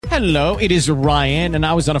Hello, it is Ryan, and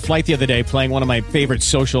I was on a flight the other day playing one of my favorite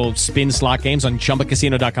social spin slot games on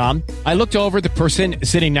ChumbaCasino.com. I looked over at the person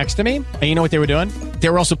sitting next to me, and you know what they were doing? They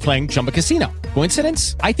were also playing Chumba Casino.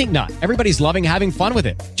 Coincidence? I think not. Everybody's loving having fun with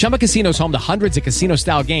it. Chumba Casino is home to hundreds of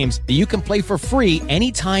casino-style games that you can play for free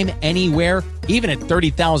anytime, anywhere, even at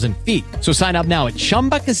 30,000 feet. So sign up now at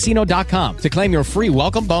ChumbaCasino.com to claim your free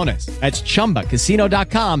welcome bonus. That's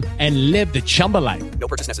ChumbaCasino.com and live the Chumba life. No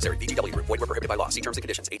purchase necessary. VGW. Void were prohibited by law. See terms and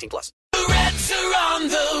conditions. 18+. The Reds are on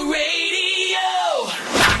the radio.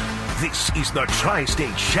 This is the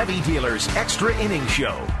Tri-State Chevy Dealers Extra Innings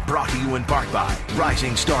Show, brought to you in part by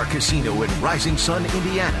Rising Star Casino in Rising Sun,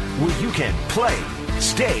 Indiana, where you can play,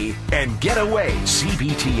 stay, and get away.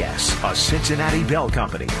 CBTS, a Cincinnati Bell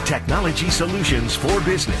Company. Technology solutions for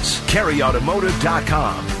business.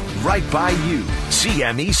 CarryAutomotive.com. Right by you.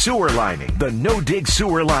 CME Sewer Lining, the no-dig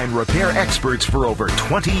sewer line repair experts for over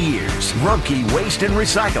 20 years. Rumpke Waste and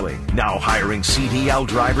Recycling, now hiring CDL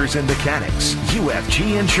drivers and mechanics.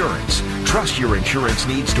 UFG Insurance. Trust your insurance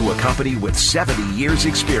needs to a company with 70 years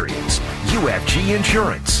experience. UFG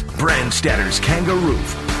Insurance. Brandstetter's Kangaroo.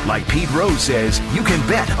 Like Pete Rose says, you can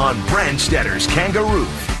bet on Brandstetter's Kangaroo.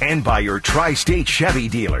 And by your Tri-State Chevy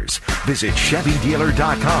dealers. Visit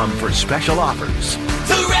ChevyDealer.com for special offers.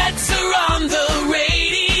 The Reds are on the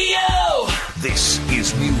radio. This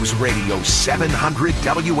is News Radio 700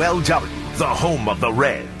 WLW, the home of the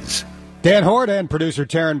Reds. Dan Hoard and producer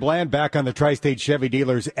Taryn Bland back on the Tri-State Chevy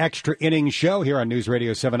Dealers Extra Innings Show here on News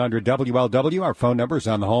Radio 700 WLW. Our phone numbers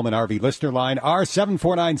on the home and RV listener line are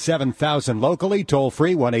 749-7000 locally, toll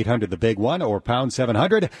free 1-800-THE-BIG-1 or pound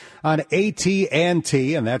 700 on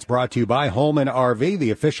AT&T. And that's brought to you by Holman RV,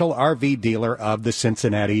 the official RV dealer of the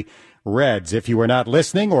Cincinnati Reds. If you were not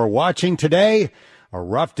listening or watching today, a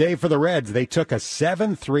rough day for the Reds. They took a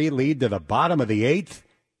 7-3 lead to the bottom of the eighth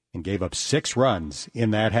and gave up 6 runs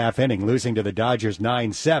in that half inning, losing to the Dodgers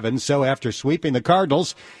 9-7. So after sweeping the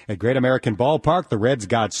Cardinals at Great American Ballpark, the Reds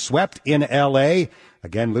got swept in L.A.,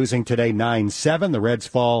 again losing today 9-7. The Reds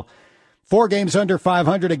fall 4 games under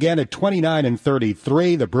 500 again at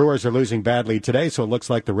 29-33. The Brewers are losing badly today, so it looks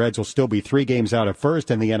like the Reds will still be 3 games out of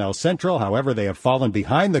first in the NL Central. However, they have fallen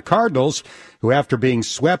behind the Cardinals, who after being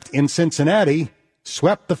swept in Cincinnati,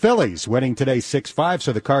 swept the Phillies, winning today 6-5.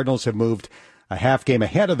 So the Cardinals have moved a half game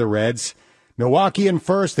ahead of the Reds. Milwaukee in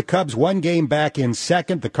first, the Cubs 1 game back in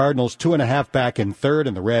second, the Cardinals 2.5 back in third,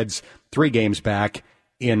 and the Reds 3 games back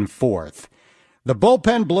in fourth. The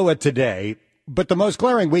bullpen blew it today, but the most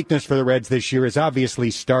glaring weakness for the Reds this year is obviously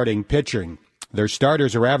starting pitching. Their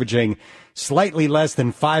starters are averaging slightly less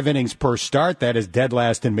than 5 innings per start. That is dead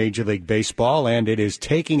last in Major League Baseball, and it is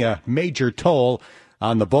taking a major toll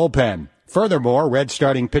on the bullpen. Furthermore, Red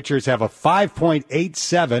starting pitchers have a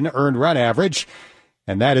 5.87 earned run average,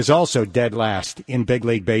 and that is also dead last in big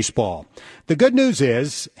league baseball. The good news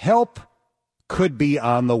is help could be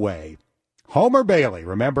on the way. Homer Bailey,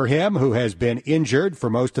 remember him, who has been injured for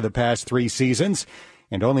most of the past 3 seasons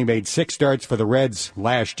and only made 6 starts for the Reds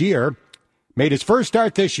last year, made his first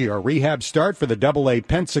start this year, a rehab start for the Double-A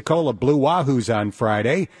Pensacola Blue Wahoos on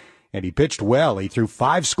Friday. And he pitched well. He threw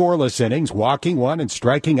 5 scoreless innings, walking 1 and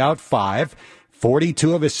striking out 5.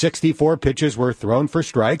 42 of his 64 pitches were thrown for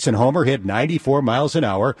strikes, and Homer hit 94 miles an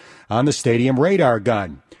hour on the stadium radar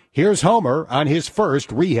gun. Here's Homer on his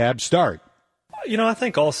first rehab start. You know, I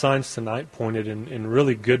think all signs tonight pointed in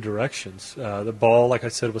really good directions. The ball, like I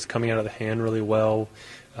said, was coming out of the hand really well.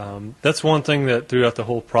 That's one thing that throughout the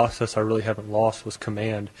whole process I really haven't lost was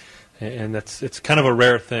command. And it's kind of a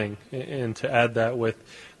rare thing. And to add that with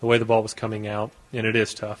the way the ball was coming out, and it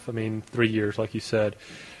is tough. I mean, 3 years, like you said,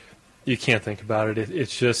 you can't think about it.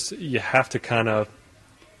 It's just you have to kind of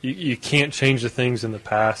you can't change the things in the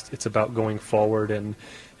past. It's about going forward. And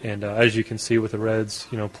as you can see with the Reds,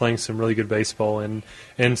 you know, playing some really good baseball and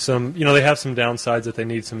some, you know, they have some downsides that they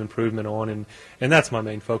need some improvement on. And that's my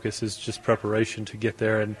main focus is just preparation to get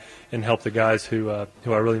there and help the guys who I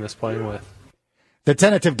really miss playing with. The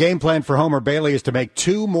tentative game plan for Homer Bailey is to make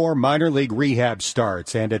 2 more minor league rehab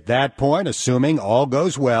starts, and at that point, assuming all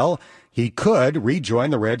goes well, he could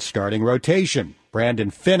rejoin the Reds' starting rotation.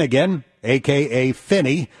 Brandon Finnegan, a.k.a.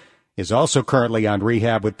 Finney, is also currently on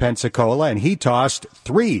rehab with Pensacola, and he tossed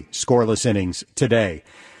 3 scoreless innings today.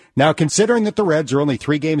 Now, considering that the Reds are only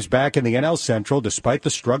 3 games back in the NL Central, despite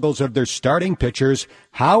the struggles of their starting pitchers,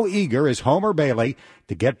 how eager is Homer Bailey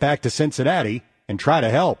to get back to Cincinnati and try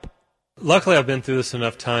to help? Luckily, I've been through this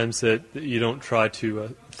enough times that you don't try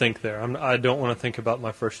to think there. I don't want to think about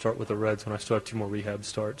my first start with the Reds when I still have 2 more rehab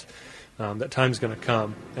starts. That time's going to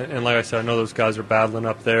come. And like I said, I know those guys are battling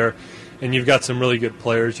up there, and you've got some really good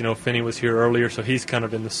players. You know, Finney was here earlier, so he's kind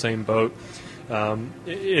of in the same boat.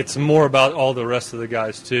 It's more about all the rest of the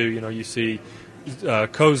guys too. You see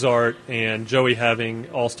Cozart and Joey having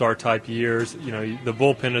all-star type years. The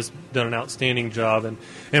bullpen has done an outstanding job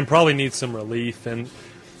and probably needs some relief. And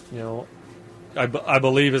I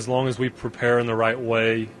believe as long as we prepare in the right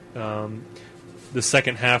way, the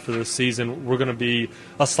second half of the season, we're going to be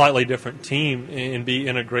a slightly different team and be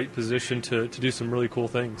in a great position to do some really cool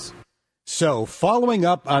things. So, following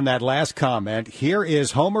up on that last comment, here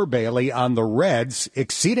is Homer Bailey on the Reds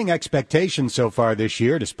exceeding expectations so far this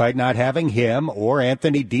year, despite not having him or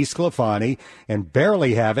Anthony DeSclafani and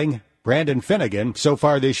barely having Brandon Finnegan so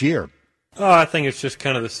far this year. I think it's just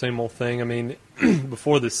kind of the same old thing. I mean,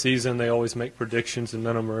 before the season, they always make predictions, and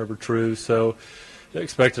none of them are ever true. So they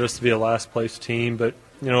expected us to be a last-place team. But,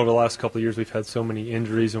 over the last couple of years, we've had so many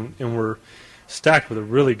injuries, and we're stacked with a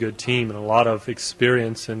really good team and a lot of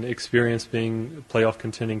experience, and experience being a playoff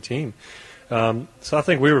contending team. So I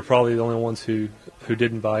think we were probably the only ones who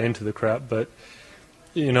didn't buy into the crap. But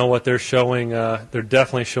what they're showing, they're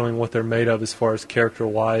definitely showing what they're made of as far as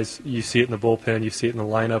character-wise. You see it in the bullpen, you see it in the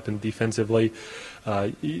lineup and defensively.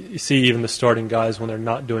 You see even the starting guys, when they're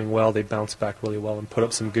not doing well, they bounce back really well and put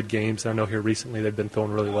up some good games. I know here recently they've been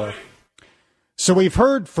throwing really well. So we've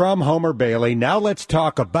heard from Homer Bailey. Now let's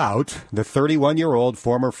talk about the 31-year-old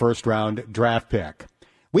former first-round draft pick.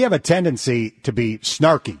 We have a tendency to be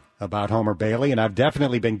snarky about Homer Bailey, and I've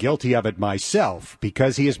definitely been guilty of it myself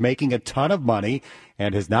because he is making a ton of money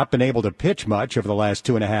and has not been able to pitch much over the last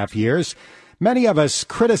 2.5 years. Many of us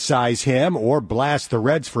criticize him or blast the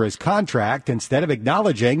Reds for his contract instead of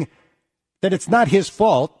acknowledging that it's not his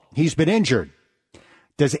fault he's been injured.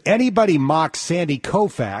 Does anybody mock Sandy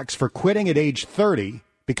Koufax for quitting at age 30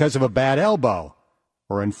 because of a bad elbow?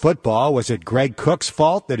 Or in football, was it Greg Cook's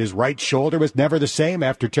fault that his right shoulder was never the same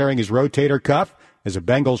after tearing his rotator cuff as a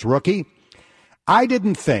Bengals rookie? I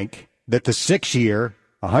didn't think that the 6-year,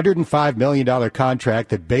 $105 million contract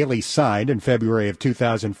that Bailey signed in February of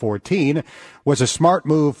 2014 was a smart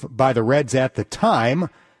move by the Reds at the time,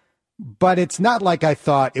 but it's not like I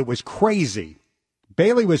thought it was crazy.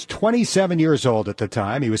 Bailey was 27 years old at the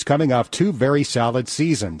time. He was coming off 2 very solid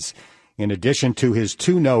seasons. In addition to his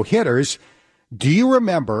 2 no-hitters, do you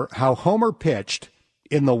remember how Homer pitched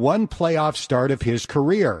in the one playoff start of his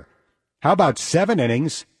career? How about 7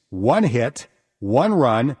 innings, 1 hit, 1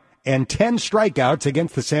 run, and 10 strikeouts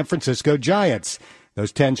against the San Francisco Giants?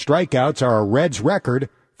 Those 10 strikeouts are a Reds record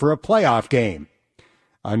for a playoff game.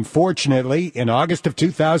 Unfortunately, in August of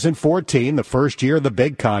 2014, the first year of the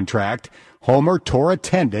big contract, Homer tore a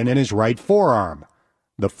tendon in his right forearm.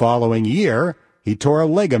 The following year, he tore a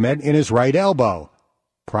ligament in his right elbow.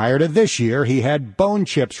 Prior to this year, he had bone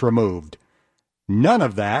chips removed. None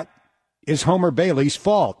of that is Homer Bailey's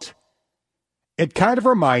fault. It kind of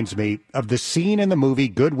reminds me of the scene in the movie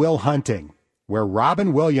Good Will Hunting, where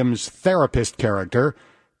Robin Williams' therapist character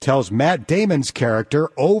tells Matt Damon's character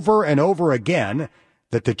over and over again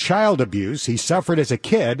that the child abuse he suffered as a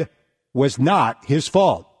kid was not his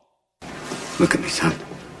fault. Look at me, son.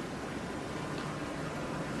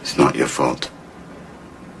 It's not your fault.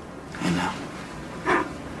 I know.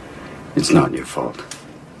 It's not your fault.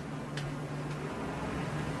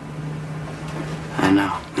 I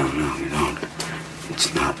know. No, you don't.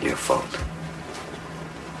 It's not your fault.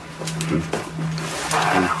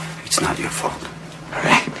 I know. It's not your fault. All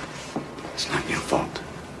right? It's not your fault.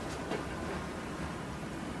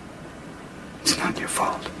 It's not your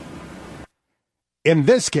fault. In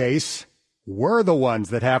this case, we're the ones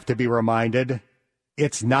that have to be reminded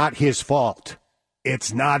it's not his fault.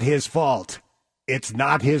 It's not his fault. It's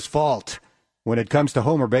not his fault when it comes to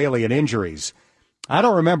Homer Bailey and injuries. I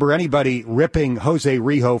don't remember anybody ripping Jose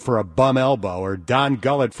Rijo for a bum elbow or Don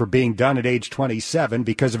Gullett for being done at age 27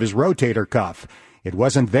 because of his rotator cuff. It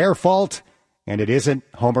wasn't their fault, and it isn't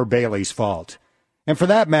Homer Bailey's fault. And for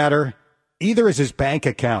that matter, either is his bank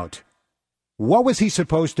account. What was he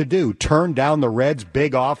supposed to do, turn down the Reds'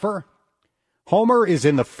 big offer? Homer is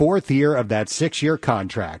in the 4th year of that 6-year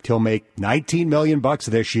contract. He'll make $19 million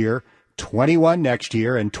this year, $21 next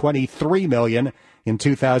year, and $23 million in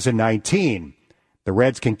 2019. The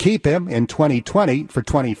Reds can keep him in 2020 for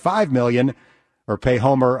 $25 million, or pay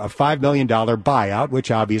Homer a $5 million buyout,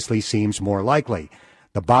 which obviously seems more likely.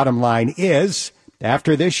 The bottom line is,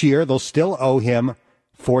 after this year, they'll still owe him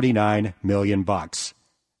 $49 million.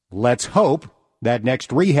 Let's hope that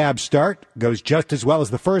next rehab start goes just as well as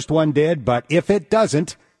the first one did, but if it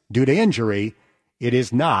doesn't, due to injury, it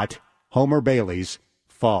is not Homer Bailey's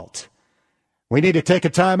fault. We need to take a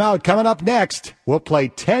timeout. Coming up next, we'll play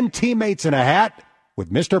 10 Teammates in a Hat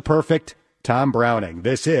with Mr. Perfect, Tom Browning.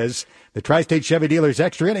 This is the Tri-State Chevy Dealers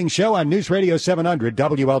Extra Innings Show on News Radio 700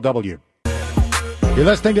 WLW. You're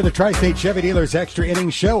listening to the Tri-State Chevy Dealers Extra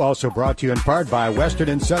Innings Show, also brought to you in part by Western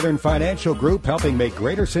and Southern Financial Group, helping make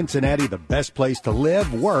Greater Cincinnati the best place to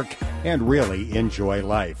live, work, and really enjoy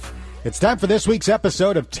life. It's time for this week's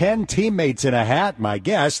episode of 10 Teammates in a Hat. My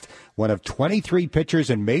guest, one of 23 pitchers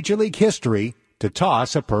in Major League history to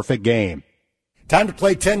toss a perfect game. Time to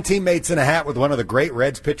play 10 Teammates in a Hat with one of the great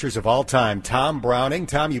Reds pitchers of all time, Tom Browning.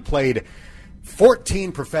 Tom, you played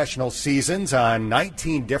 14 professional seasons on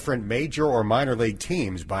 19 different major or minor league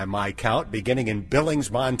teams by my count, beginning in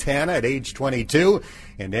Billings, Montana at age 22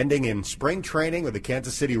 and ending in spring training with the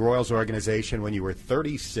Kansas City Royals organization when you were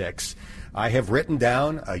 36. I have written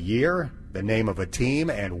down a year, the name of a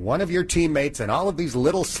team, and one of your teammates, and all of these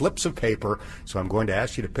little slips of paper. So I'm going to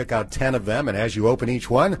ask you to pick out 10 of them, and as you open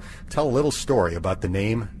each one, tell a little story about the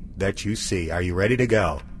name that you see. Are you ready to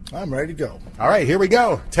go? I'm ready to go. All right, here we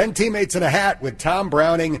go. 10 Teammates in a Hat with Tom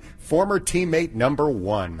Browning, former teammate number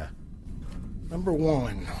 1. Number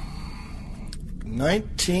 1,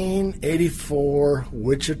 1984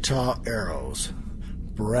 Wichita Arrows,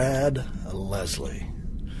 Brad Leslie.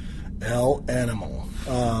 El Animal,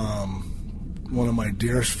 one of my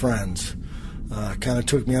dearest friends, kind of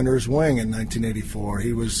took me under his wing in 1984.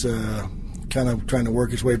 He was kind of trying to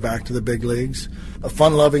work his way back to the big leagues. A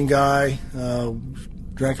fun-loving guy,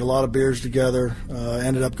 drank a lot of beers together,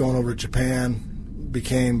 ended up going over to Japan,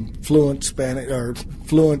 became fluent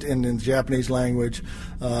in the Japanese language,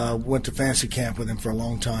 went to fancy camp with him for a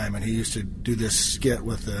long time, and he used to do this skit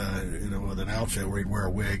with an outfit where he'd wear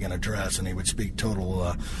a wig and a dress, and he would speak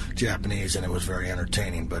total Japanese, and it was very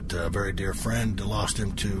entertaining. But a very dear friend, lost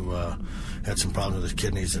him to had some problems with his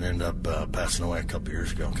kidneys and ended up passing away a couple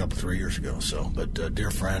 3 years ago. So, but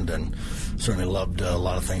dear friend, and certainly loved a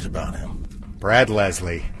lot of things about him. Brad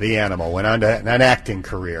Leslie, the Animal, went on to an acting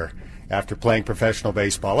career after playing professional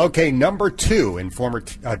baseball. Okay, number 2 in former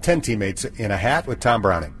 10 Teammates in a Hat with Tom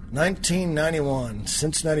Browning. 1991,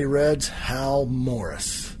 Cincinnati Reds, Hal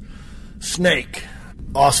Morris. Snake,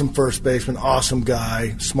 awesome first baseman, awesome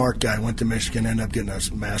guy, smart guy, went to Michigan, ended up getting a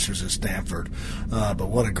master's at Stanford. But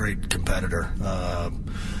what a great competitor.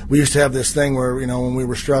 We used to have this thing where, when we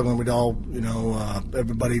were struggling, we'd all,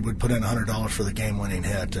 everybody would put in $100 for the game-winning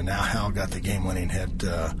hit, and now Hal got the game-winning hit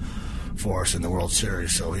for us in the World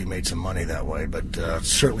Series, so he made some money that way. But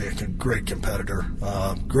certainly a great competitor,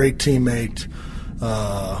 great teammate,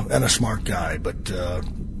 and a smart guy. But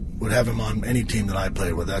would have him on any team that I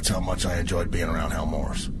played with. That's how much I enjoyed being around Hal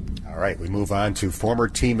Morris. All right, we move on to former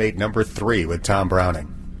teammate number 3 with Tom Browning.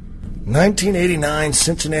 1989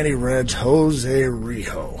 Cincinnati Reds, Jose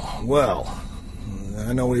Rijo. Well,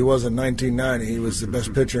 I know what he was in 1990. He was the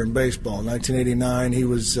best pitcher in baseball. 1989, he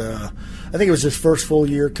was, I think it was his first full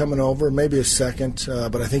year coming over, maybe his second,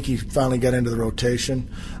 but I think he finally got into the rotation.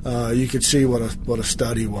 You could see what a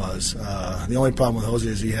stud he was. The only problem with Jose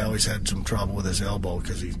is he always had some trouble with his elbow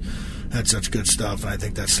because he had such good stuff, and I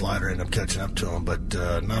think that slider ended up catching up to him. But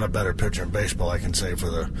not a better pitcher in baseball, I can say,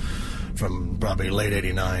 from probably late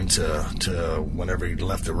 89 to whenever he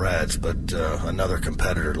left the Reds, but another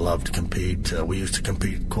competitor, loved to compete. We used to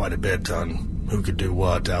compete quite a bit on who could do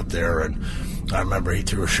what out there, and I remember he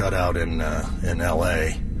threw a shutout in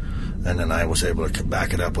L.A., and then I was able to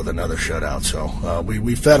back it up with another shutout. So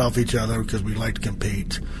we fed off each other because we liked to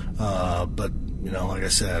compete, but like I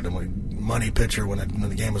said, money pitcher when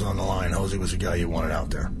the game was on the line, Jose was the guy you wanted out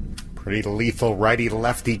there. Pretty lethal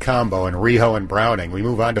righty-lefty combo in Rijo and Browning. We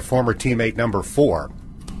move on to former teammate number 4.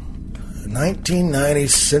 1990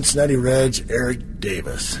 Cincinnati Reds, Eric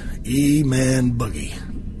Davis, E-Man Boogie.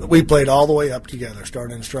 We played all the way up together,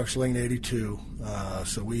 starting in Structural League in 82.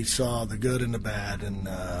 So we saw the good and the bad, and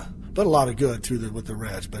but a lot of good with the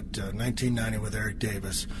Reds. But 1990 with Eric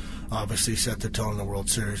Davis obviously set the tone in the World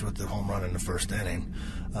Series with the home run in the first inning.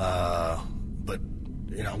 But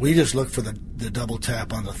we just looked for the double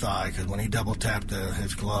tap on the thigh, because when he double tapped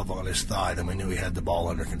his glove on his thigh, then we knew he had the ball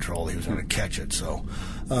under control. He was going to catch it. So,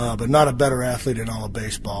 but not a better athlete in all of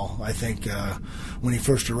baseball. I think when he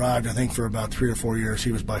first arrived, I think for about 3 or 4 years,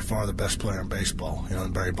 he was by far the best player in baseball.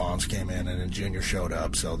 And Barry Bonds came in, and then Junior showed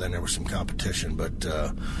up. So then there was some competition. But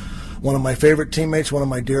one of my favorite teammates, one of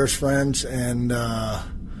my dearest friends, and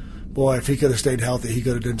boy, if he could have stayed healthy, he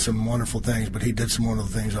could have done some wonderful things, but he did some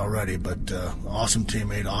wonderful things already. But awesome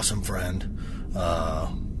teammate, awesome friend.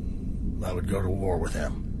 I would go to war with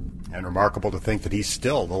him. And remarkable to think that he's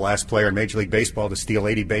still the last player in Major League Baseball to steal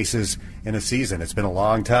 80 bases in a season. It's been a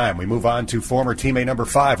long time. We move on to former teammate number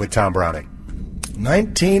 5 with Tom Browning.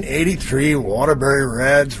 1983 Waterbury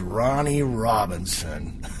Reds, Ronnie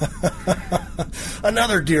Robinson.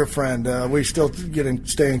 Another dear friend we still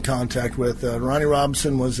stay in contact with. Ronnie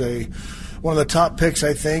Robinson was one of the top picks,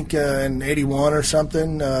 I think, in 81 or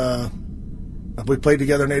something. We played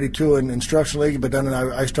together in 82 in Instruction League, but then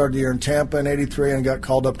I started the year in Tampa in 83 and got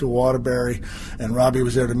called up to Waterbury, and Robbie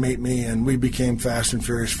was there to meet me, and we became fast and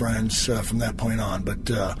furious friends from that point on. But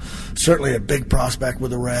certainly a big prospect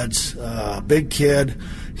with the Reds, big kid.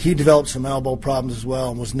 He developed some elbow problems as well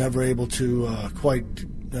and was never able to quite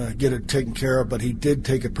get it taken care of, but he did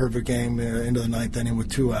take a perfect game into the ninth inning with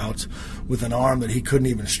 2 outs with an arm that he couldn't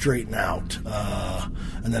even straighten out.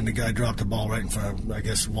 And then the guy dropped the ball right in front of, I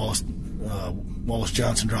guess, Wallace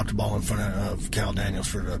Johnson dropped the ball in front of Cal Daniels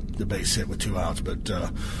for the base hit with 2 outs. But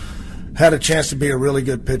had a chance to be a really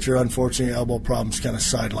good pitcher. Unfortunately, elbow problems kind of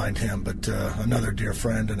sidelined him, but another dear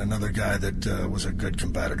friend and another guy that was a good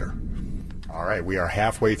competitor. All right, we are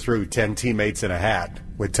halfway through 10 teammates in a hat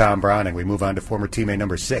with Tom Browning. We move on to former teammate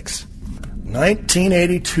number 6.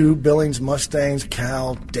 1982 Billings Mustangs,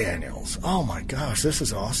 Cal Daniels. Oh, my gosh, this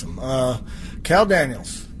is awesome. Cal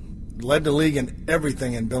Daniels led the league in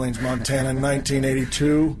everything in Billings, Montana in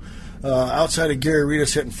 1982. Outside of Gary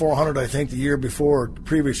Reedus hitting 400, I think, the year before,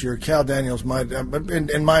 previous year, Cal Daniels might,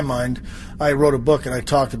 in my mind, I wrote a book and I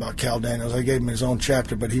talked about Cal Daniels. I gave him his own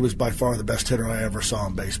chapter, but he was by far the best hitter I ever saw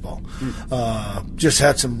in baseball. Just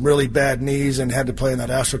had some really bad knees and had to play in that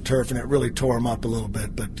AstroTurf, and it really tore him up a little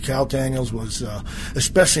bit. But Cal Daniels was,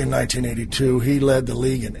 especially in 1982, he led the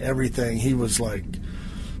league in everything. He was like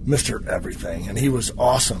Mr. Everything, and he was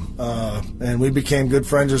awesome. And we became good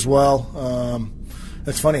friends as well.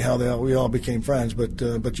 It's funny how we all became friends, but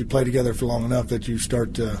you play together for long enough that you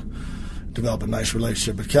start to develop a nice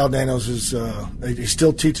relationship. But Cal Daniels he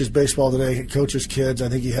still teaches baseball today. He coaches kids. I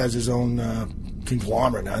think he has his own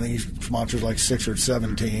conglomerate now. I think he sponsors like 6 or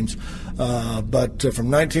 7 teams. But from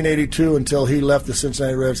 1982 until he left the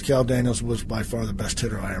Cincinnati Reds, Cal Daniels was by far the best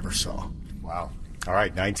hitter I ever saw. Wow. All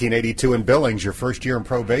right, 1982 in Billings, your first year in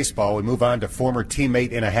pro baseball. We move on to former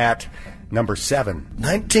teammate in a hat, number 7.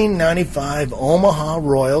 1995 Omaha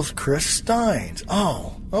Royals, Chris Steins.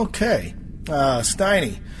 Oh, okay.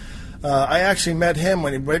 Steiny. I actually met him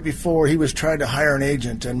right before he was trying to hire an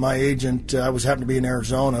agent, and my agent, I happened to be in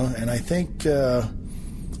Arizona, and I think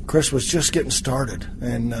Chris was just getting started.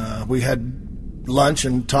 And we had lunch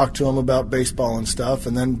and talked to him about baseball and stuff,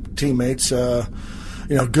 and then teammates.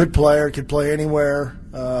 Good player, could play anywhere,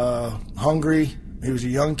 hungry. He was a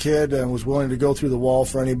young kid and was willing to go through the wall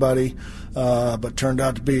for anybody, but turned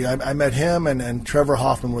out to be. I met him and Trevor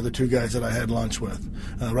Hoffman were the 2 guys that I had lunch with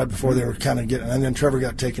right before they were kind of getting. And then Trevor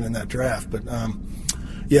got taken in that draft. But,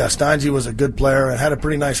 Steinsy was a good player and had a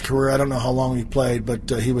pretty nice career. I don't know how long he played, but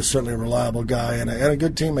he was certainly a reliable guy and a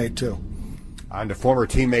good teammate, too. On to former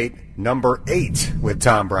teammate number 8 with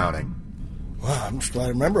Tom Browning. Wow, I'm just glad I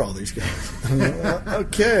remember all these guys.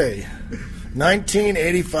 Okay.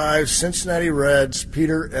 1985 Cincinnati Reds,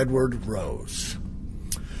 Peter Edward Rose.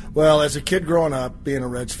 Well, as a kid growing up, being a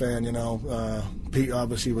Reds fan, Pete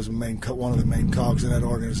obviously was one of the main cogs in that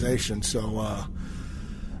organization. So,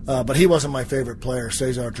 but he wasn't my favorite player.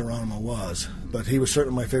 Cesar Geronimo was. But he was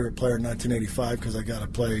certainly my favorite player in 1985 because I got to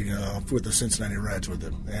play with the Cincinnati Reds with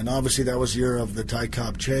him. And obviously that was the year of the Ty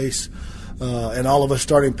Cobb chase. And all of us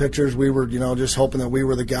starting pitchers, we were, just hoping that we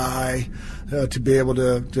were the guy to be able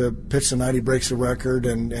to pitch the night he breaks the record.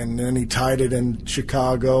 And then he tied it in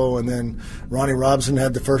Chicago. And then Ronnie Robinson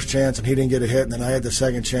had the first chance, and he didn't get a hit. And then I had the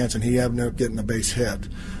second chance, and he ended up getting a base hit.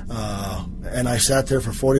 And I sat there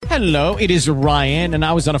for 40. Hello, it is Ryan, and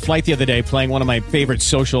I was on a flight the other day playing one of my favorite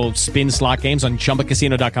social spin slot games on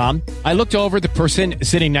ChumbaCasino.com. I looked over at the person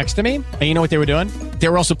sitting next to me, and you know what they were doing? They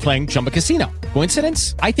were also playing Chumba Casino.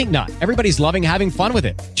 Coincidence? I think not. Everybody's loving having fun with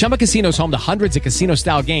it. Chumba Casino is home to hundreds of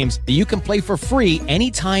casino-style games that you can play for free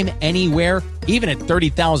anytime, anywhere, even at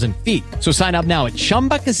 30,000 feet. So sign up now at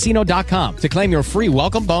ChumbaCasino.com to claim your free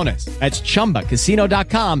welcome bonus. That's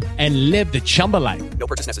ChumbaCasino.com and live the Chumba life. No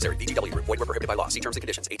purchase necessary. VGW. Void were prohibited by law. See terms and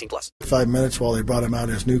conditions. 18+. 5 minutes while they brought him out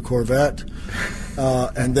in his new Corvette.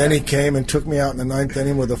 And then he came and took me out in the 9th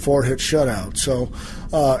inning with a 4-hit shutout. So,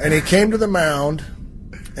 and he came to the mound,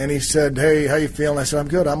 and he said, "Hey, how you feeling?" I said, "I'm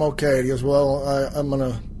good. I'm okay." He goes, "Well, I'm going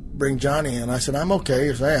to bring Johnny in." I said, "I'm okay."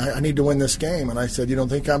 He said, "Hey, I need to win this game." And I said, "You don't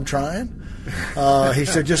think I'm trying?" He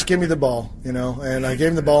said, "Just give me the ball, And I gave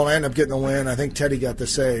him the ball, and I ended up getting the win. I think Teddy got the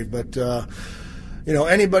save. But,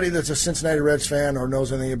 anybody that's a Cincinnati Reds fan or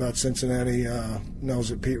knows anything about Cincinnati knows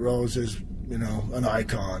that Pete Rose is, an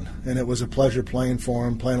icon. And it was a pleasure playing for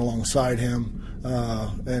him, playing alongside him.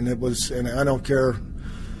 And I don't care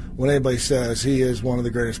what anybody says, he is one of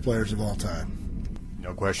the greatest players of all time.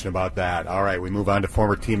 No question about that. All right, we move on to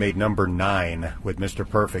former teammate number 9 with Mr.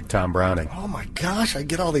 Perfect, Tom Browning. Oh, my gosh, I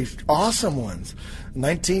get all these awesome ones.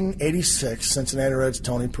 1986, Cincinnati Reds,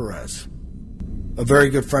 Tony Perez. a very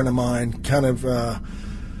good friend of mine, kind of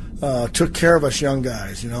took care of us young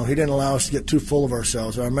guys. He didn't allow us to get too full of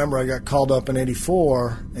ourselves. I remember I got called up in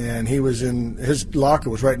 '84, and his locker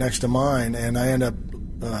was right next to mine, and I ended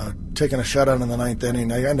up taking a shutout in the ninth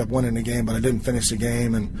inning. I ended up winning the game, but I didn't finish the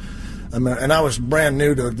game, and I was brand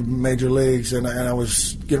new to the major leagues, and I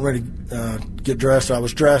was getting ready to get dressed. I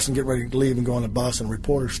was dressed and getting ready to leave and go on the bus, and a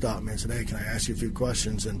reporter stopped me and said, "Hey, can I ask you a few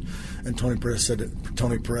questions?" And Tony Perez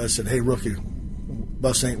said, "Hey, rookie,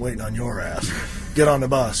 bus ain't waiting on your ass. Get on the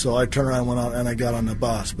bus." So I turned around, went out, and I got on the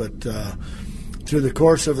bus. But through the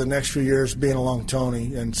course of the next few years, being along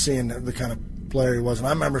Tony and seeing the kind of player he was, and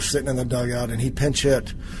I remember sitting in the dugout, and he pinch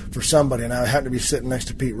hit for somebody, and I happened to be sitting next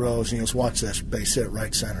to Pete Rose, and he goes, "Watch this, base hit,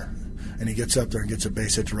 right center." And he gets up there and gets a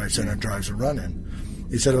base hit to right center and drives a run in.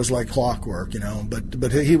 He said it was like clockwork,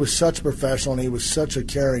 But he was such a professional, and he was such a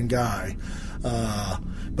caring guy.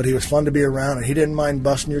 But he was fun to be around, and he didn't mind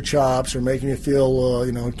busting your chops or making you feel,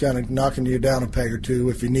 kind of knocking you down a peg or two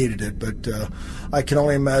if you needed it. But I can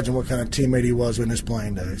only imagine what kind of teammate he was in his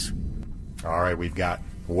playing days. All right, we've got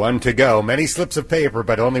one to go. Many slips of paper,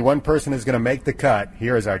 but only one person is going to make the cut.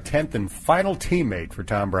 Here is our 10th and final teammate for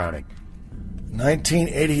Tom Browning.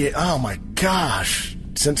 1988. Oh, my gosh.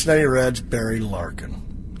 Cincinnati Reds, Barry Larkin.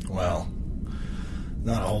 Well,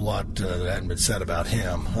 not a whole lot that hadn't been said about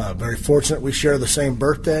him. Very fortunate we share the same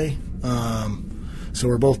birthday. So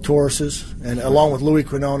we're both Tauruses, and along with Louis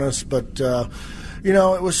Quinones. But,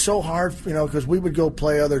 it was so hard, because we would go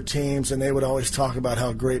play other teams, and they would always talk about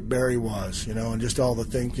how great Barry was, and just all the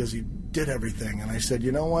things, because he did everything. And I said,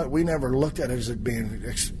 you know what? We never looked at it as it being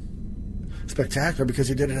spectacular because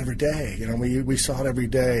he did it every day. We saw it every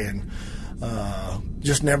day, and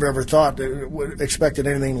just never ever thought expected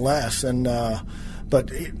anything less. And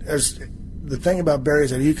but as the thing about Barry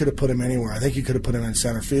is that you could have put him anywhere. I think you could have put him in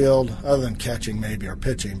center field, other than catching maybe or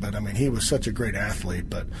pitching. But he was such a great athlete.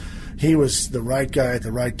 But he was the right guy at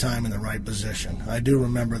the right time in the right position. I do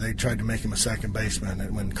remember they tried to make him a second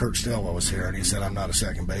baseman when Kurt Stillwell was here, and he said, "I'm not a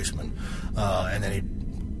second baseman." And then he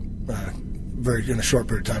in a short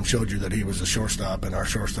period of time showed you that he was a shortstop and our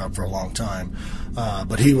shortstop for a long time.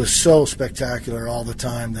 But he was so spectacular all the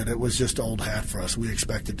time that it was just old hat for us. We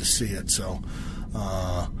expected to see it. So,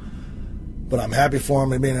 but I'm happy for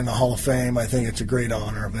him being in the Hall of Fame. I think it's a great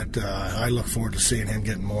honor. But I look forward to seeing him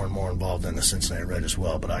getting more and more involved in the Cincinnati Reds as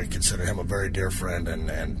well. But I consider him a very dear friend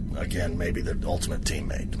and again, maybe the ultimate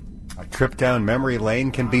teammate. A trip down memory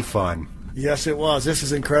lane can be fun. Yes, it was. This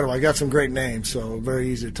is incredible. I got some great names, so very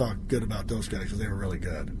easy to talk good about those guys because they were really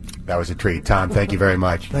good. That was a treat. Tom, thank you very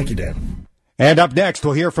much. Thank you, Dan. And up next,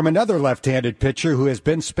 we'll hear from another left-handed pitcher who has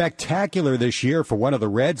been spectacular this year for one of the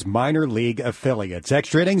Reds' minor league affiliates.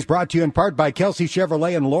 Extra Innings brought to you in part by Kelsey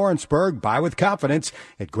Chevrolet in Lawrenceburg. Buy with confidence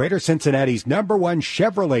at Greater Cincinnati's #1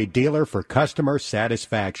 Chevrolet dealer for customer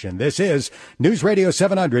satisfaction. This is News Radio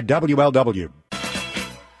 700 WLW.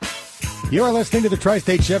 You are listening to the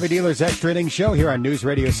Tri-State Chevy Dealers Extra Innings Show here on News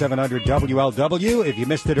Radio 700 WLW. If you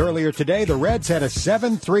missed it earlier today, the Reds had a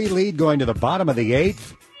 7-3 lead going to the bottom of the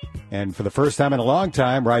 8th. And for the first time in a long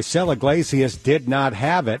time, Raisel Iglesias did not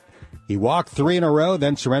have it. He walked 3 in a row,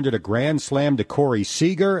 then surrendered a grand slam to Corey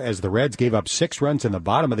Seager as the Reds gave up 6 runs in the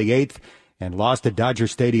bottom of the 8th and lost at Dodger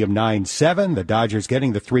Stadium 9-7. The Dodgers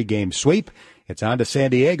getting the 3-game sweep. It's on to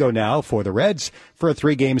San Diego now for the Reds for a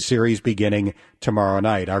 3-game series beginning tomorrow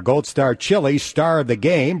night. Our Gold Star Chili star of the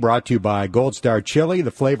game brought to you by Gold Star Chili,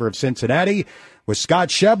 the flavor of Cincinnati. With Scott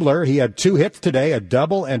Schebler, he had 2 hits today, a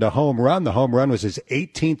double and a home run. The home run was his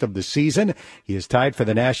 18th of the season. He is tied for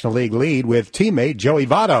the National League lead with teammate Joey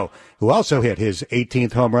Votto, who also hit his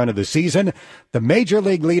 18th home run of the season. The Major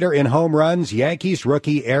League leader in home runs, Yankees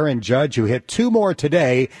rookie Aaron Judge, who hit 2 more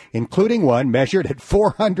today, including one measured at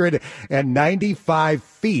 495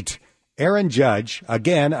 feet. Aaron Judge,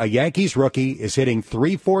 again a Yankees rookie, is hitting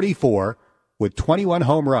 .344 with 21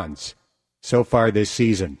 home runs so far this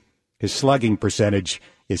season. His slugging percentage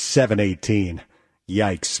is .718.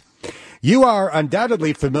 Yikes. You are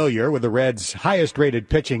undoubtedly familiar with the Reds' highest-rated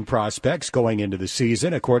pitching prospects going into the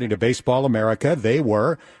season. According to Baseball America, they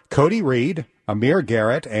were Cody Reed, Amir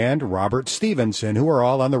Garrett, and Robert Stevenson, who are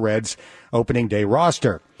all on the Reds' opening day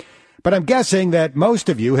roster. But I'm guessing that most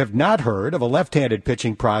of you have not heard of a left-handed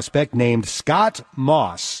pitching prospect named Scott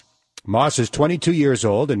Moss. Moss is 22 years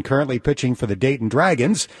old and currently pitching for the Dayton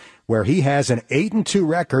Dragons, where he has an 8-2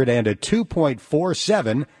 record and a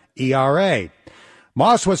 2.47 ERA.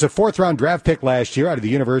 Moss was a 4th-round draft pick last year out of the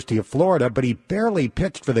University of Florida, but he barely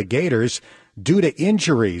pitched for the Gators due to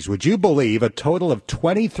injuries. Would you believe a total of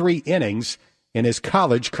 23 innings in his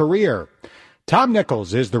college career? Tom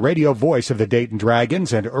Nichols is the radio voice of the Dayton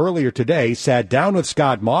Dragons, and earlier today sat down with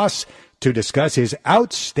Scott Moss to discuss his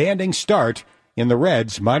outstanding start in the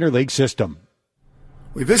Reds minor league system.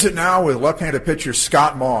 We visit now with left-handed pitcher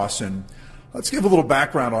Scott Moss, and let's give a little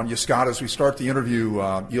background on you, Scott, as we start the interview.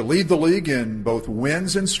 You lead the league in both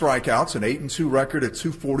wins and strikeouts, an 8-2 record at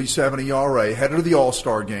 2.47 ERA, headed to the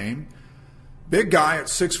All-Star game. Big guy at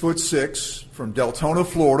 6'6", from Deltona,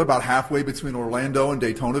 Florida, about halfway between Orlando and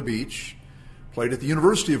Daytona Beach. Played at the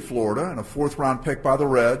University of Florida and a fourth-round pick by the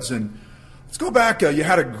Reds. And let's go back. You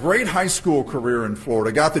had a great high school career in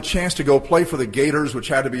Florida. Got the chance to go play for the Gators, which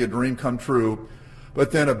had to be a dream come true.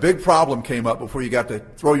 But then a big problem came up before you got to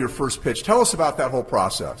throw your first pitch. Tell us about that whole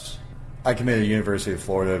process. I committed to the University of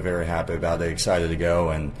Florida, very happy about it, excited to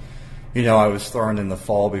go. And, I was thrown in the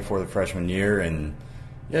fall before the freshman year, and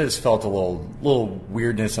I just felt a little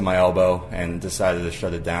weirdness in my elbow and decided to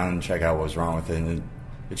shut it down and check out what was wrong with it. And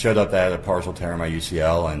it showed up that I had a partial tear in my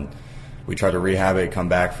UCL, and we tried to rehab it, come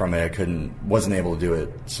back from it. Wasn't able to do it.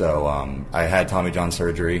 So I had Tommy John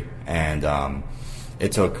surgery, and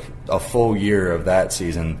it took a full year of that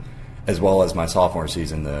season as well as my sophomore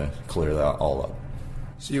season to clear that all up.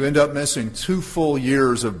 So you end up missing 2 full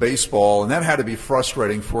years of baseball, and that had to be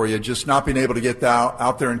frustrating for you, just not being able to get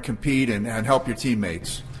out there and compete and help your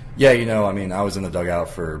teammates. Yeah, I was in the dugout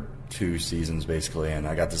for 2 seasons basically, and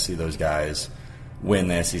I got to see those guys win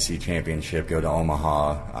the SEC championship, go to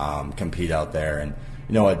Omaha, compete out there. And,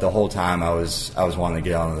 the whole time I was wanting to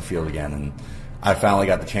get out on the field again, and I finally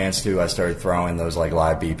got the chance to. I started throwing those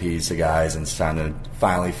live BPs to guys and trying to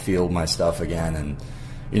finally field my stuff again. And,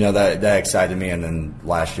 that excited me. And then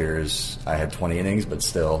last year's I had 20 innings, but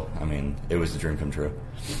still, it was a dream come true.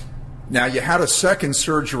 Now, you had a second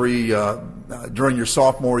surgery during your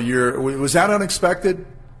sophomore year. Was that unexpected?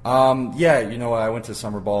 Yeah, I went to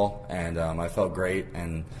summer ball, and I felt great.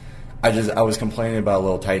 And I was complaining about a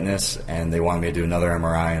little tightness, and they wanted me to do another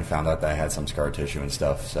MRI and found out that I had some scar tissue and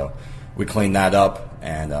stuff. So we cleaned that up,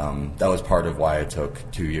 and that was part of why it took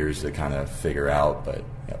 2 years to kind of figure out. But,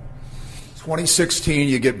 yep. 2016,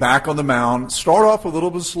 you get back on the mound, start off a little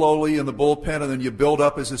bit slowly in the bullpen, and then you build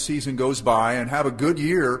up as the season goes by and have a good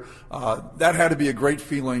year. That had to be a great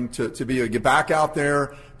feeling to get back out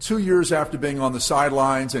there 2 years after being on the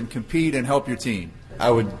sidelines and compete and help your team. I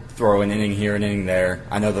would throw an inning here, an inning there.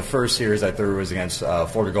 I know the first series I threw was against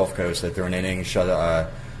Florida Gulf Coast. I threw an inning, to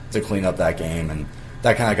clean up that game, and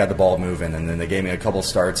that kind of got the ball moving. And then they gave me a couple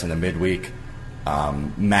starts in the midweek,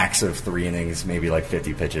 max of 3 innings, maybe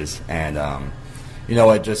 50 pitches. And,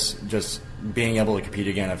 just being able to compete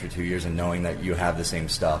again after 2 years and knowing that you have the same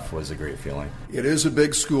stuff was a great feeling. It is a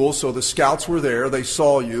big school, so the scouts were there. They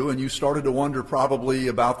saw you, and you started to wonder probably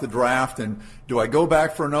about the draft. And do I go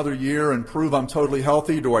back for another year and prove I'm totally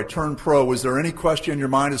healthy? Do I turn pro? Was there any question in your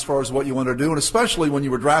mind as far as what you wanted to do, and especially when you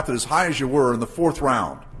were drafted as high as you were in the 4th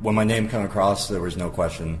round? When my name came across, there was no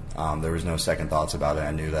question. There was no second thoughts about it.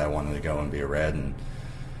 I knew that I wanted to go and be a Red. And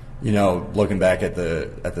looking back at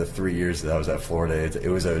the 3 years that I was at Florida, it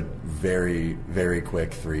was a very, very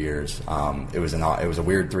quick 3 years. It was a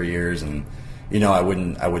weird 3 years, and I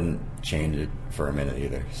wouldn't change it for a minute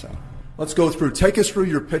either. So let's go through. Take us through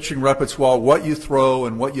your pitching repertoire, what you throw,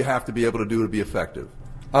 and what you have to be able to do to be effective.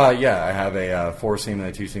 Yeah, I have a 4-seam and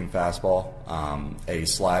a 2-seam fastball, a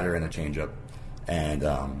slider, and a changeup. And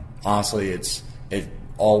honestly, it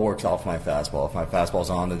all works off my fastball. If my fastball's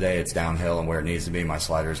on today, it's downhill and where it needs to be. My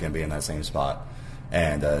slider is going to be in that same spot,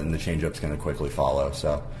 and the changeup's going to quickly follow.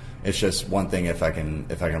 So it's just one thing. If I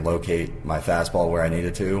can locate my fastball where I need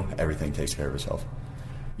it to, everything takes care of itself.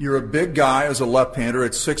 You're a big guy as a left-hander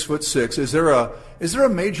at 6'6". Is there a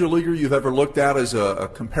major leaguer you've ever looked at as a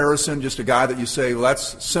comparison? Just a guy that you say, well,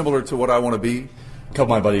 that's similar to what I want to be? A couple of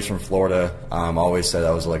my buddies from Florida always said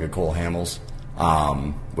I was like a Cole Hamels.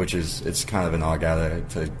 Which it's kind of an odd guy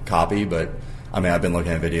to copy, but I've been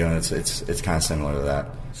looking at video and it's kind of similar to that.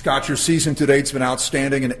 Scott, your season to date's been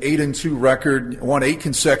outstanding, an 8-2 record, won 8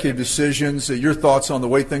 consecutive decisions. Your thoughts on the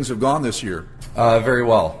way things have gone this year? Very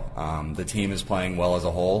well. The team is playing well as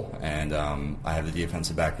a whole, and I have the defense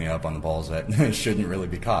to back me up on the balls that shouldn't really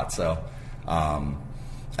be caught. So,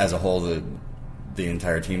 as a whole, the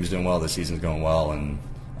entire team's doing well. The season's going well, and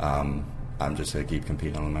I'm just going to keep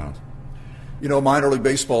competing on the mound. Minor league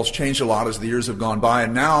baseball's changed a lot as the years have gone by,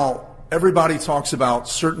 and now everybody talks about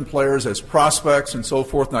certain players as prospects and so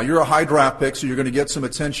forth. Now, you're a high draft pick, so you're going to get some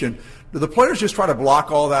attention. Do the players just try to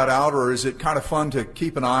block all that out, or is it kind of fun to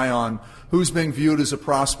keep an eye on who's being viewed as a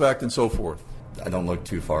prospect and so forth? I don't look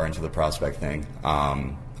too far into the prospect thing.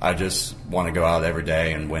 I just want to go out every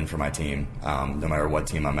day and win for my team, no matter what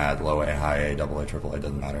team I'm at, low A, high A, double A, triple A,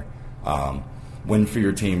 doesn't matter. Win for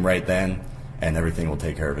your team right then, and everything will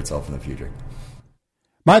take care of itself in the future.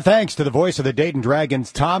 My thanks to the voice of the Dayton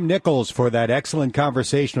Dragons, Tom Nichols, for that excellent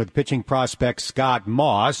conversation with pitching prospect Scott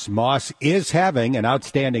Moss. Moss is having an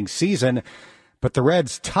outstanding season, but the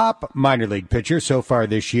Reds' top minor league pitcher so far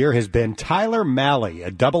this year has been Tyler Mahle,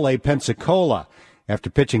 a Double-A Pensacola.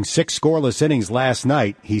 After pitching 6 scoreless innings last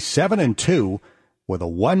night, he's 7-2 with a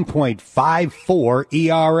 1.54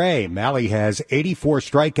 ERA. Mahle has 84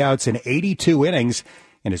 strikeouts in 82 innings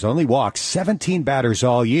and has only walked 17 batters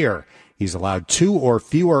all year. He's allowed 2 or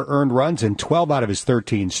fewer earned runs in 12 out of his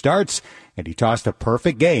 13 starts, and he tossed a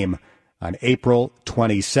perfect game on April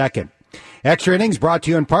 22nd. Extra Innings brought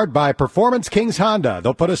to you in part by Performance Kings Honda.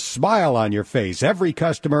 They'll put a smile on your face. Every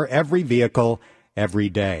customer, every vehicle, every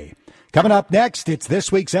day. Coming up next, it's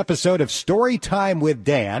this week's episode of Story Time with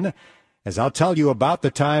Dan, as I'll tell you about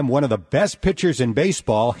the time one of the best pitchers in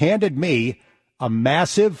baseball handed me a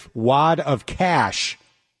massive wad of cash.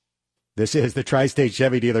 This is the Tri-State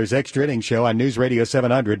Chevy Dealers Extra Innings Show on News Radio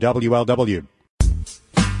 700 WLW.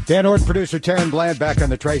 Dan Hoard, producer Taryn Bland, back on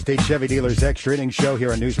the Tri-State Chevy Dealers Extra Innings Show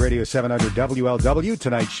here on News Radio 700 WLW.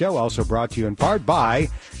 Tonight's show also brought to you in part by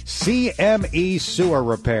CME Sewer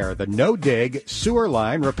Repair, the no-dig sewer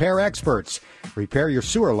line repair experts. Repair your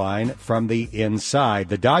sewer line from the inside.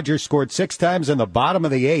 The Dodgers scored 6 times in the bottom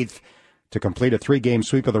of the 8th to complete a 3-game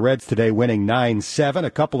sweep of the Reds today, winning 9-7. A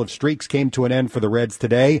couple of streaks came to an end for the Reds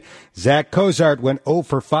today. Zach Cozart went 0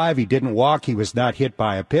 for 5. He didn't walk. He was not hit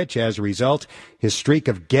by a pitch. As a result, his streak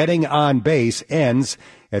of getting on base ends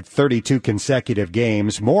at 32 consecutive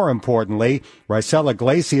games. More importantly, Raisel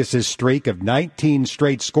Iglesias' streak of 19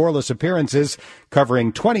 straight scoreless appearances,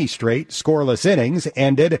 covering 20 straight scoreless innings,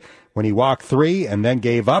 ended when he walked 3 and then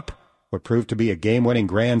gave up what proved to be a game-winning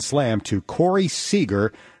grand slam to Corey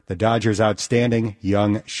Seager, the Dodgers' outstanding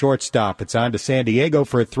young shortstop. It's on to San Diego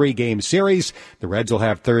for a 3-game series. The Reds will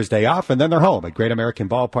have Thursday off, and then they're home at Great American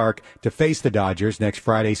Ballpark to face the Dodgers next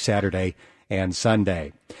Friday, Saturday, and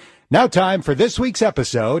Sunday. Now time for this week's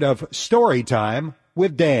episode of Story Time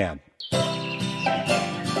with Dan.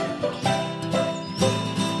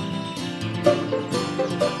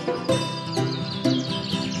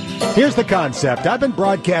 Here's the concept. I've been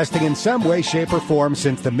broadcasting in some way, shape, or form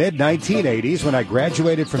since the mid-1980s when I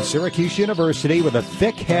graduated from Syracuse University with a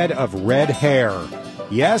thick head of red hair.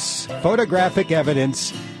 Yes, photographic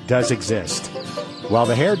evidence does exist. While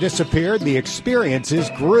the hair disappeared, the experiences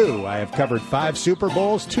grew. I have covered 5 Super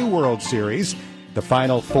Bowls, 2 World Series, the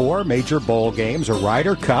Final 4 major bowl games, a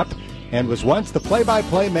Ryder Cup, and was once the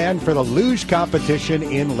play-by-play man for the luge competition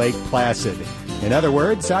in Lake Placid. In other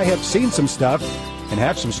words, I have seen some stuff and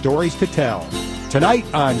have some stories to tell. Tonight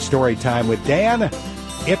on Story Time with Dan,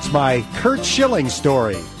 it's my Curt Schilling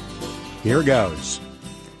story. Here goes.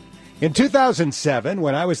 In 2007,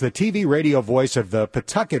 when I was the TV radio voice of the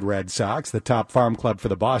Pawtucket Red Sox, the top farm club for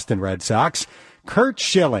the Boston Red Sox, Curt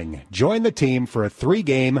Schilling joined the team for a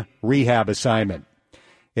 3-game rehab assignment.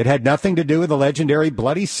 It had nothing to do with the legendary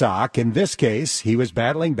bloody sock. In this case, he was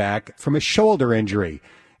battling back from a shoulder injury.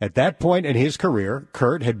 At that point in his career,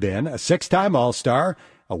 Curt had been a 6-time All-Star,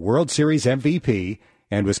 a World Series MVP,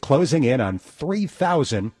 and was closing in on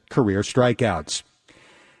 3,000 career strikeouts.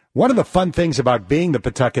 One of the fun things about being the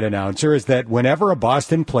Pawtucket announcer is that whenever a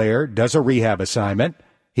Boston player does a rehab assignment,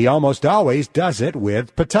 he almost always does it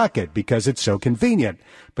with Pawtucket because it's so convenient.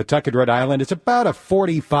 Pawtucket, Rhode Island is about a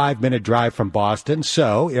 45-minute drive from Boston,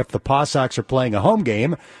 so if the Paw Sox are playing a home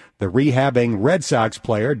game, the rehabbing Red Sox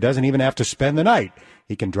player doesn't even have to spend the night.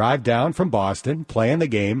 He can drive down from Boston, play in the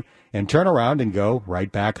game, and turn around and go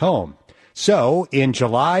right back home. So, in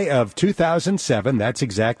July of 2007, that's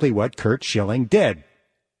exactly what Curt Schilling did.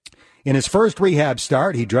 In his first rehab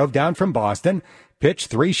start, he drove down from Boston, pitched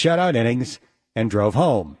 3 shutout innings, and drove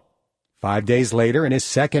home. 5 days later, in his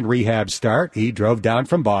second rehab start, he drove down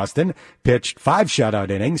from Boston, pitched 5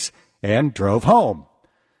 shutout innings, and drove home.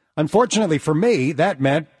 Unfortunately for me, that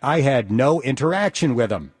meant I had no interaction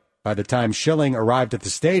with him. By the time Schilling arrived at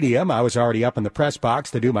the stadium, I was already up in the press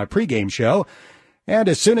box to do my pregame show, and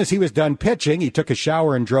as soon as he was done pitching, he took a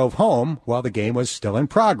shower and drove home while the game was still in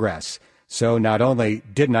progress. So not only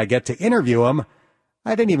didn't I get to interview him,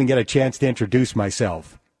 I didn't even get a chance to introduce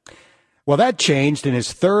myself. Well, that changed in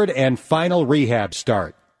his third and final rehab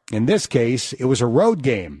start. In this case, it was a road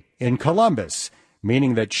game in Columbus,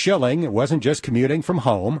 meaning that Schilling wasn't just commuting from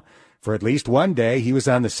home. For at least one day, he was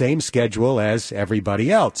on the same schedule as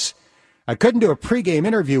everybody else. I couldn't do a pregame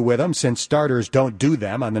interview with him since starters don't do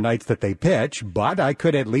them on the nights that they pitch, but I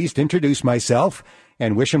could at least introduce myself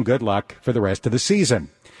and wish him good luck for the rest of the season.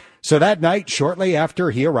 So that night, shortly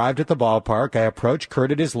after he arrived at the ballpark, I approached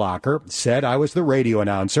Curt at his locker, said I was the radio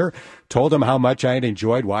announcer, told him how much I had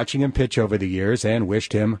enjoyed watching him pitch over the years, and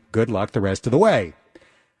wished him good luck the rest of the way.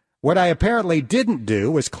 What I apparently didn't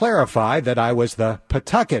do was clarify that I was the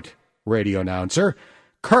Pawtucket radio announcer.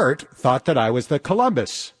 Kurt thought that I was the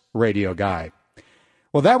Columbus radio guy.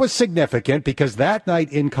 Well, that was significant because that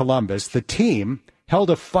night in Columbus, the team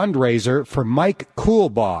held a fundraiser for Mike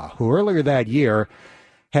Coolbaugh, who earlier that year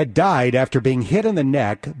had died after being hit in the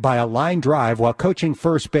neck by a line drive while coaching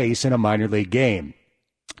first base in a minor league game.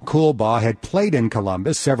 Coolbaugh had played in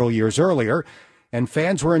Columbus several years earlier, and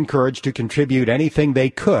fans were encouraged to contribute anything they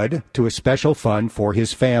could to a special fund for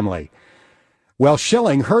his family. Well,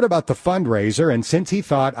 Schilling heard about the fundraiser, and since he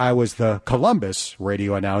thought I was the Columbus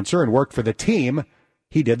radio announcer and worked for the team,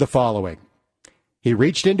 he did the following. He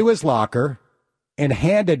reached into his locker and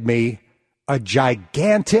handed me a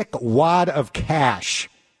gigantic wad of cash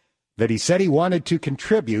that he said he wanted to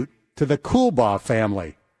contribute to the Coolbaugh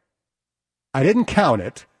family. I didn't count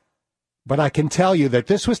it, but I can tell you that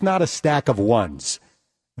this was not a stack of ones.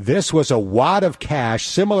 This was a wad of cash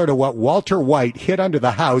similar to what Walter White hid under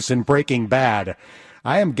the house in Breaking Bad.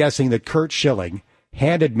 I am guessing that Curt Schilling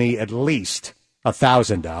handed me at least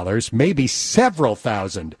 $1,000, maybe several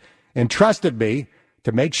thousand, and trusted me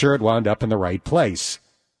to make sure it wound up in the right place.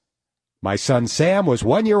 My son Sam was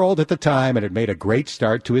 1 year old at the time and had made a great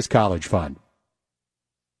start to his college fund.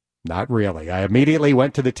 Not really. I immediately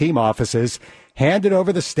went to the team offices, handed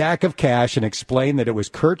over the stack of cash, and explained that it was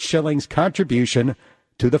Curt Schilling's contribution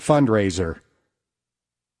to the fundraiser.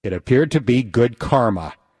 It appeared to be good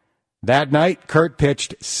karma. That night, Curt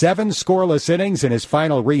pitched 7 scoreless innings in his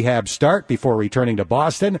final rehab start before returning to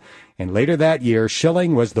Boston, and later that year,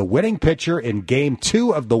 Schilling was the winning pitcher in Game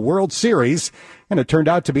 2 of the World Series, and it turned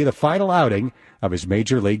out to be the final outing of his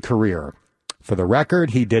Major League career. For the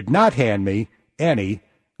record, he did not hand me any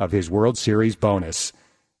of his World Series bonus.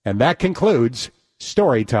 And that concludes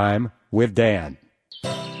Story Time with Dan.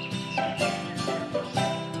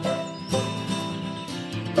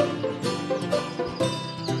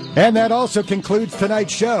 And that also concludes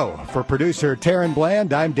tonight's show. For producer Taryn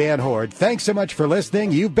Bland, I'm Dan Hoard. Thanks so much for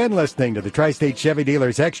listening. You've been listening to the Tri-State Chevy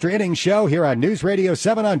Dealers Extra Innings Show here on News Radio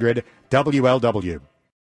 700 WLW.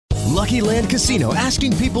 Lucky Land Casino,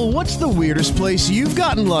 asking people, what's the weirdest place you've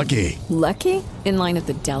gotten lucky? Lucky? In line at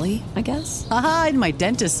the deli, I guess? Aha, in my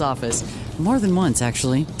dentist's office. More than once,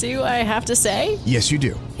 actually. Do I have to say? Yes, you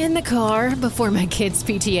do. In the car before my kids'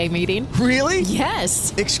 PTA meeting. Really?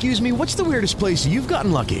 Yes. Excuse me, what's the weirdest place you've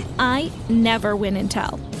gotten lucky? I never win and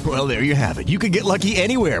tell. Well, there you have it. You can get lucky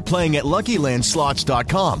anywhere, playing at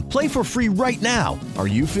LuckyLandSlots.com. Play for free right now. Are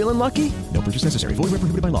you feeling lucky? No purchase necessary. Void where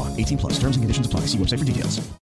prohibited by law. 18+. Terms and conditions apply. See website for details.